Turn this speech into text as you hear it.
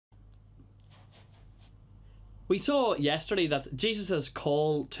We saw yesterday that Jesus'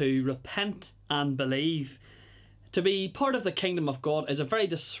 call to repent and believe, to be part of the kingdom of God, is a very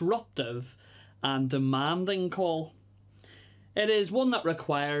disruptive and demanding call. It is one that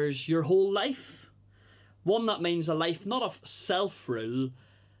requires your whole life. One that means a life not of self-rule,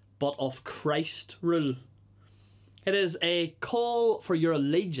 but of Christ rule. It is a call for your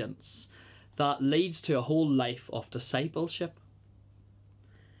allegiance that leads to a whole life of discipleship.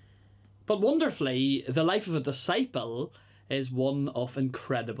 But wonderfully, the life of a disciple is one of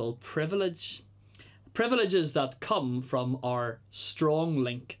incredible privilege. Privileges that come from our strong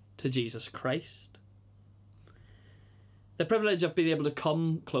link to Jesus Christ. The privilege of being able to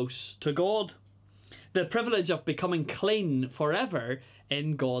come close to God. The privilege of becoming clean forever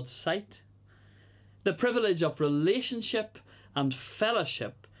in God's sight. The privilege of relationship and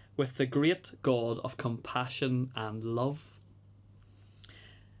fellowship with the great God of compassion and love.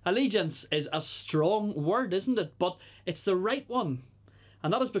 Allegiance is a strong word, isn't it? But it's the right one.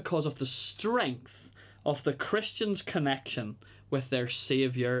 And that is because of the strength of the Christian's connection with their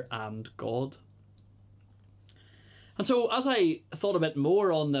Saviour and God. And so as I thought a bit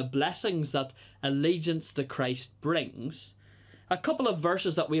more on the blessings that allegiance to Christ brings, a couple of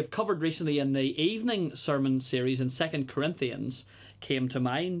verses that we have covered recently in the evening sermon series in 2 Corinthians came to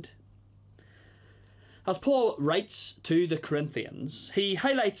mind. As Paul writes to the Corinthians, he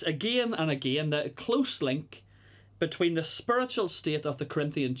highlights again and again the close link between the spiritual state of the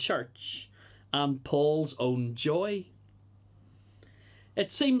Corinthian church and Paul's own joy.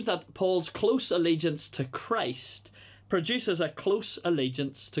 It seems that Paul's close allegiance to Christ produces a close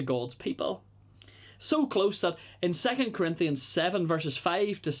allegiance to God's people. So close that in 2 Corinthians 7 verses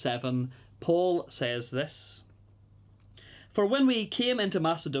 5 to 7, Paul says this: "For when we came into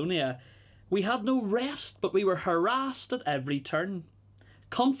Macedonia, we had no rest, but we were harassed at every turn.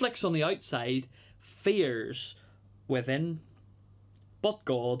 Conflicts on the outside, fears within. But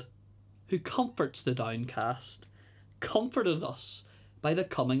God, who comforts the downcast, comforted us by the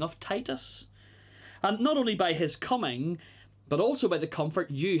coming of Titus. And not only by his coming, but also by the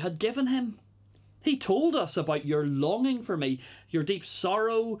comfort you had given him. He told us about your longing for me, your deep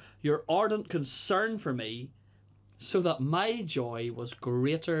sorrow, your ardent concern for me, so that my joy was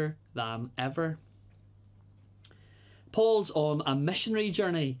greater than ever." Paul's on a missionary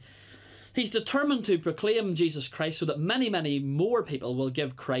journey. He's determined to proclaim Jesus Christ so that many, many more people will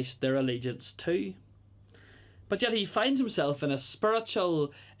give Christ their allegiance too. But yet he finds himself in a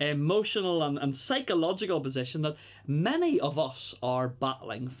spiritual, emotional and psychological position that many of us are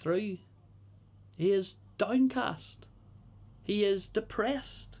battling through. He is downcast. He is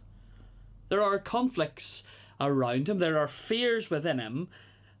depressed. There are conflicts around him, there are fears within him,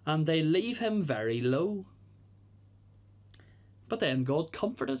 and they leave him very low. But then God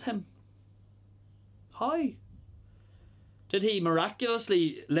comforted him. How? Did he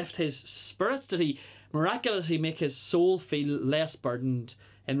miraculously lift his spirits? Did he miraculously make his soul feel less burdened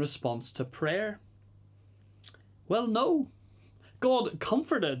in response to prayer? Well, no. God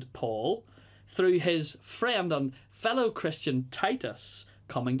comforted Paul through his friend and fellow Christian Titus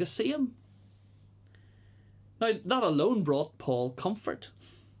coming to see him. Now, that alone brought Paul comfort.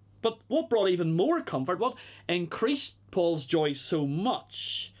 But what brought even more comfort, what increased Paul's joy so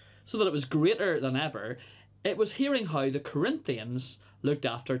much, so that it was greater than ever, it was hearing how the Corinthians looked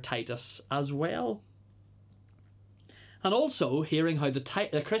after Titus as well. And also hearing how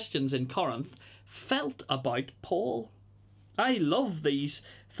the Christians in Corinth felt about Paul. I love these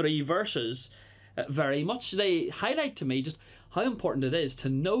 3 verses very much. They highlight to me just how important it is to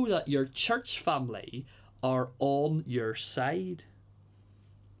know that your church family are on your side.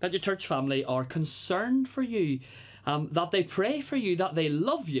 That your church family are concerned for you, that they pray for you, that they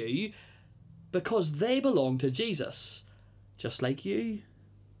love you, because they belong to Jesus, just like you.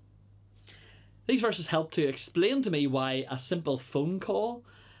 These verses help to explain to me why a simple phone call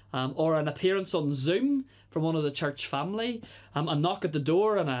or an appearance on Zoom from one of the church family, a knock at the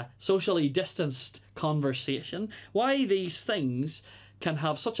door and a socially distanced conversation, why these things can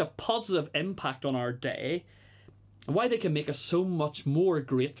have such a positive impact on our day, and why they can make us so much more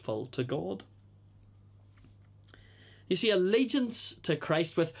grateful to God. You see, allegiance to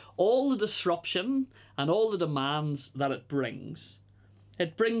Christ, with all the disruption and all the demands that it brings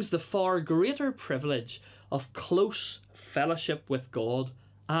the far greater privilege of close fellowship with God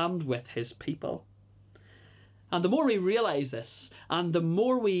and with his people. And the more we realise this, and the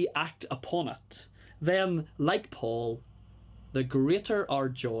more we act upon it, then, like Paul, the greater our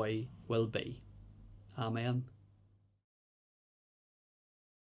joy will be. Amen.